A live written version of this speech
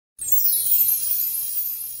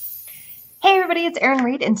Hey everybody, it's Erin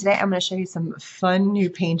Reed, and today I'm going to show you some fun new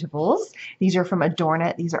paintables. These are from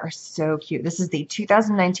Adornit. These are so cute. This is the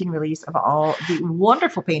 2019 release of all the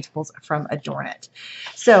wonderful paintables from Adornit.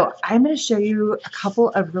 So I'm going to show you a couple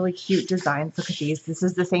of really cute designs. Look at these. This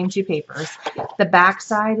is the same two papers. The back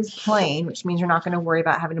side is plain, which means you're not going to worry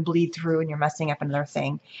about having to bleed through and you're messing up another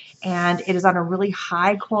thing. And it is on a really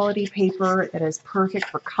high quality paper that is perfect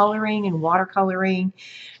for coloring and watercoloring.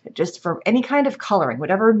 Just for any kind of coloring,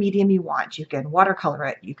 whatever medium you want. You can watercolor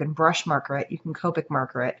it, you can brush marker it, you can Copic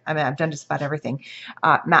marker it. I mean, I've done just about everything.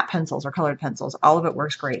 Matte pencils or colored pencils, all of it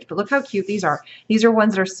works great. But look how cute these are. These are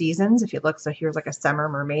ones that are seasons. If you look, so here's like a summer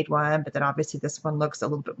mermaid one, but then obviously this one looks a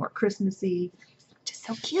little bit more Christmassy. Just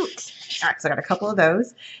so cute. All right, so I got a couple of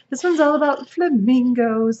those. This one's all about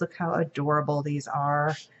flamingos. Look how adorable these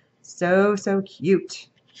are. So cute.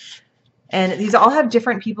 And these all have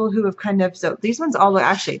different people who have kind of, so these ones all look,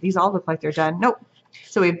 actually, these all look like they're done. Nope.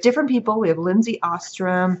 So we have different people. We have Lindsay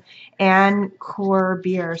Ostrom, Anne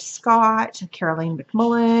Corbier Scott, Caroline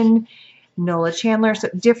McMullen, Nola Chandler. So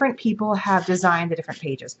different people have designed the different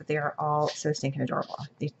pages, but they are all so stinking adorable.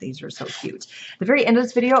 These are so cute. At the very end of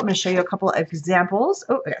this video, I'm going to show you a couple of examples.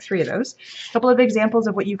 Oh, I got 3 of those. A couple of examples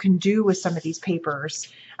of what you can do with some of these papers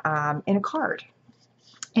in a card.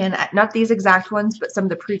 And not these exact ones, but some of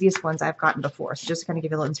the previous ones I've gotten before. So just to kind of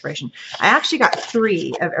give you a little inspiration. I actually got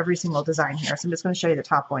 3 of every single design here. So I'm just going to show you the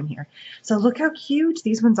top one here. So look how cute.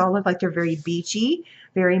 These ones all look like they're very beachy,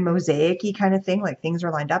 very mosaic-y kind of thing. Like things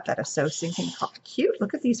are lined up. That is so stinking cute.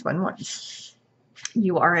 Look at these fun ones.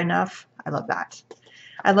 You are enough. I love that.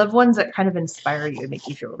 I love ones that kind of inspire you and make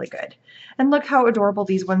you feel really good. And look how adorable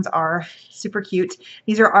these ones are. Super cute.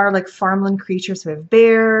 These are our like farmland creatures. So we have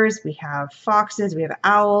bears, we have foxes, we have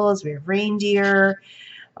owls, we have reindeer.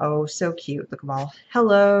 Oh, so cute. Look at them all.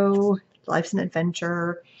 Hello. Life's an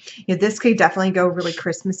adventure. You know, this could definitely go really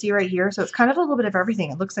Christmassy right here. So it's kind of a little bit of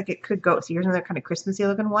everything. It looks like it could go. So here's another kind of Christmassy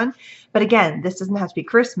looking one. But again, this doesn't have to be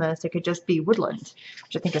Christmas. It could just be woodland,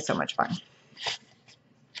 which I think is so much fun.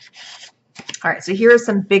 All right, so here are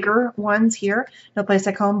some bigger ones here. No Place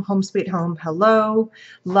Like Home, Home Sweet Home, Hello,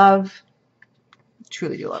 Love.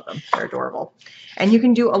 Truly do love them. They're adorable. And you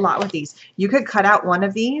can do a lot with these. You could cut out one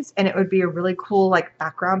of these and it would be a really cool like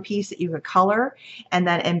background piece that you could color and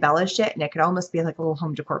then embellish it, and it could almost be like a little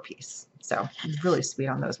home decor piece. So really sweet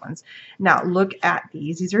on those ones. Now look at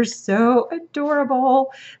these. These are so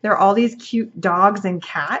adorable. They're all these cute dogs and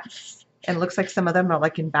cats. And it looks like some of them are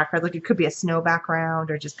like in background. Like it could be a snow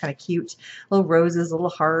background or just kind of cute little roses,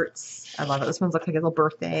 little hearts. I love it. This one's looks like a little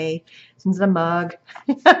birthday. This one's in a mug.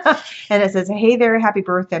 And it says, hey there, happy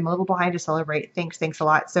birthday. I'm a little behind to celebrate. Thanks a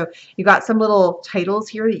lot. So you got some little titles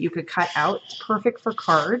here that you could cut out. It's perfect for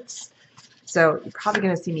cards. So you're probably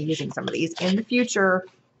going to see me using some of these in the future.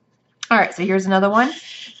 All right, so here's another one.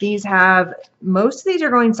 These have, most of these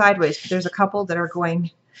are going sideways, but there's a couple that are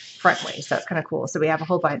going front ways. So that's kind of cool. So we have a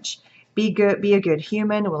whole bunch. Be good, be a good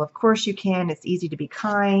human. Well, of course you can. It's easy to be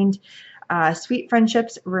kind. Sweet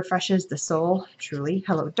friendships refreshes the soul. Truly.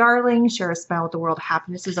 Hello, darling. Share a smile with the world.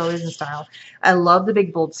 Happiness is always in style. I love the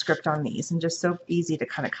big bold script on these and just so easy to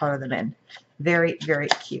kind of color them in. Very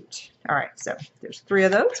cute. All right, so there's 3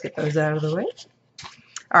 of those. Get those out of the way.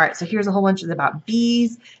 All right, so here's a whole bunch about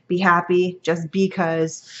bees. Be happy, just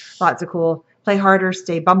because. Lots of cool. Play harder,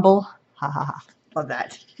 stay bumble. Ha ha ha. Love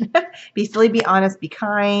that. Be silly, be honest, be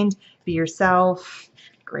kind, be yourself.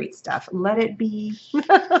 Great stuff. Let it be.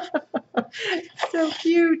 So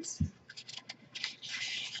cute.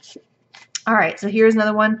 All right, so here's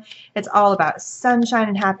another one. It's all about sunshine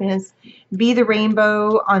and happiness. Be the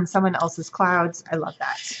rainbow on someone else's clouds. I love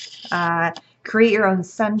that. Create your own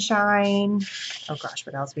sunshine. Oh gosh,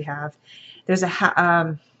 what else we have? There's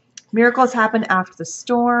a miracles happen after the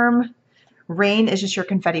storm. Rain is just your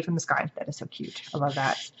confetti from the sky. That is so cute. I love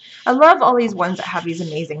that. I love all these ones that have these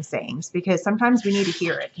amazing sayings because sometimes we need to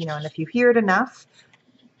hear it, you know, and if you hear it enough,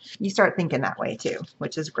 you start thinking that way too,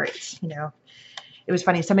 which is great. You know, it was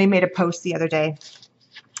funny. Somebody made a post the other day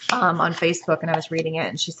on Facebook and I was reading it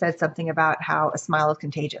and she said something about how a smile is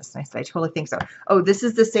contagious. And I said, I totally think so. Oh, this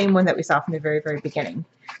is the same one that we saw from the very beginning,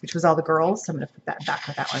 which was all the girls. So I'm going to put that back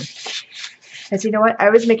with that one. And so you know what? I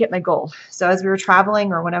always make it my goal. So as we were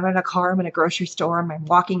traveling or when I'm in a car, I'm in a grocery store, I'm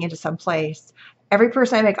walking into some place, Every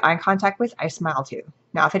person I make eye contact with, I smile to.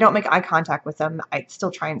 Now, if I don't make eye contact with them, I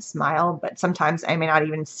still try and smile, but sometimes I may not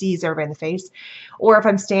even seize everybody in the face. Or if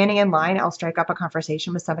I'm standing in line, I'll strike up a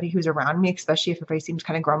conversation with somebody who's around me, especially if everybody seems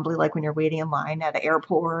kind of grumbly, like when you're waiting in line at the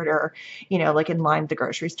airport or, you know, like in line at the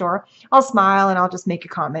grocery store. I'll smile and I'll just make a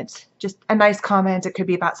comment, just a nice comment. It could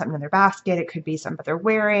be about something in their basket. It could be something they're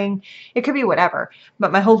wearing. It could be whatever.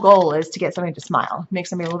 But my whole goal is to get somebody to smile, make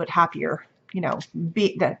somebody a little bit happier, you know,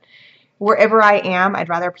 be that. Wherever I am, I'd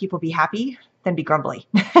rather people be happy than be grumbly.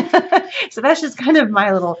 So that's just kind of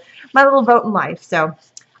my little vote in life. So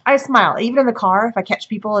I smile, even in the car. If I catch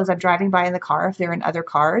people as I'm driving by in the car, if they're in other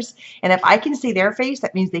cars, and if I can see their face,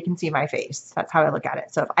 that means they can see my face. That's how I look at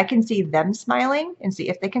it. So if I can see them smiling and see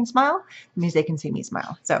if they can smile, it means they can see me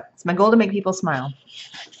smile. So it's my goal to make people smile.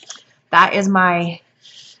 That is my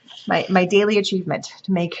daily achievement,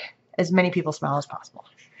 to make as many people smile as possible.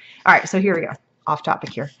 All right, so here we go. Off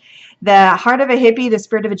topic here. The heart of a hippie, the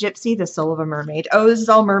spirit of a gypsy, the soul of a mermaid. Oh, this is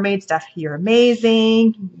all mermaid stuff. You're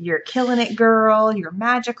amazing. You're killing it, girl. You're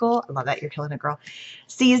magical. I love that. You're killing it, girl.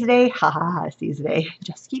 Seize the day. Ha ha ha. Seize the day.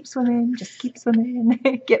 Just keep swimming. Just keep swimming.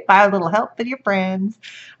 Get by a little help with your friends.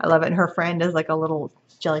 I love it. And her friend is like a little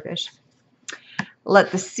jellyfish. Let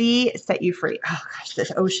the sea set you free. Oh gosh,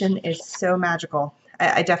 this ocean is so magical.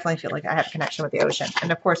 I definitely feel like I have a connection with the ocean.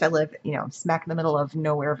 And of course I live, you know, smack in the middle of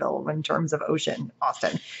Nowhereville in terms of ocean,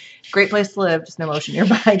 Austin. Great place to live, just no ocean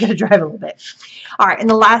nearby. I gotta drive a little bit. All right, and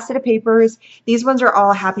the last set of papers, these ones are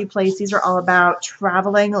all happy place. These are all about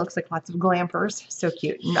traveling. It looks like lots of glampers. So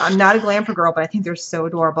cute. I'm not a glamper girl, but I think they're so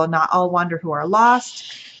adorable. Not all wander who are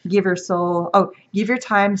lost. Give your soul, give your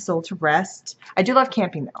time, soul to rest. I do love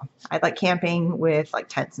camping though. I like camping with like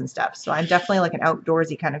tents and stuff. So I'm definitely like an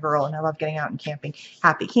outdoorsy kind of girl, and I love getting out and camping.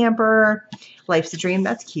 Happy camper, life's a dream.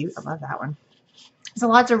 That's cute. I love that one. So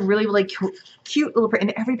lots of really, really cute little print,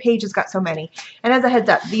 and every page has got so many. And as a heads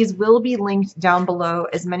up, these will be linked down below,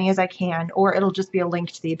 as many as I can, or it'll just be a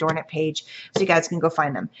link to the Adornit page so you guys can go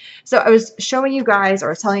find them. So I was showing you guys, or I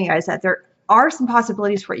was telling you guys, that there are some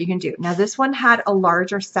possibilities for what you can do. Now this one had a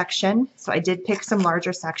larger section, so I did pick some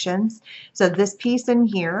larger sections. So this piece in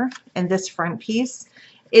here and this front piece,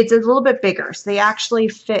 it's a little bit bigger. So they actually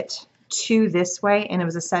fit two this way, and it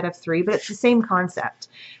was a set of 3, but it's the same concept.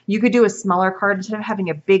 You could do a smaller card instead of having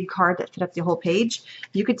a big card that fit up the whole page.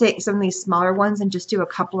 You could take some of these smaller ones and just do a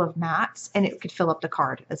couple of mats, and it could fill up the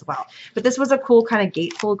card as well. But this was a cool kind of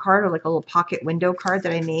gatefold card, or like a little pocket window card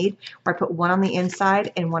that I made, where I put one on the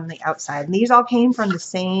inside and one on the outside. And these all came from the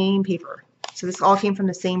same paper. So this all came from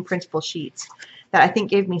the same printable sheets that I think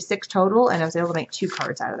gave me 6 total, and I was able to make 2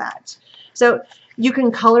 cards out of that. So you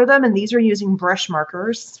can color them, and these are using brush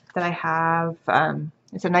markers that I have.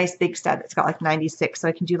 It's a nice big set. It's got like 96, so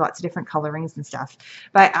I can do lots of different colorings and stuff.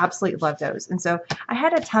 But I absolutely love those. And so I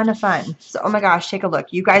had a ton of fun. So, oh my gosh, take a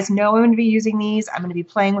look. You guys know I'm going to be using these. I'm going to be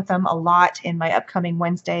playing with them a lot in my upcoming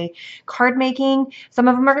Wednesday card making. Some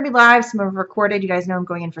of them are going to be live, some of them are recorded. You guys know I'm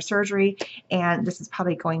going in for surgery, and this is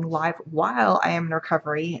probably going live while I am in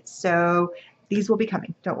recovery. So these will be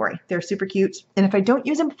coming. Don't worry. They're super cute. And if I don't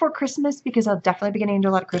use them before Christmas, because I'll definitely be getting into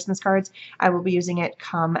a lot of Christmas cards, I will be using it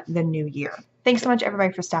come the new year. Thanks so much,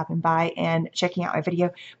 everybody, for stopping by and checking out my video.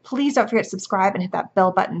 Please don't forget to subscribe and hit that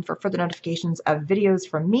bell button for further notifications of videos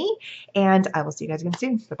from me. And I will see you guys again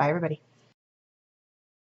soon. Bye-bye, everybody.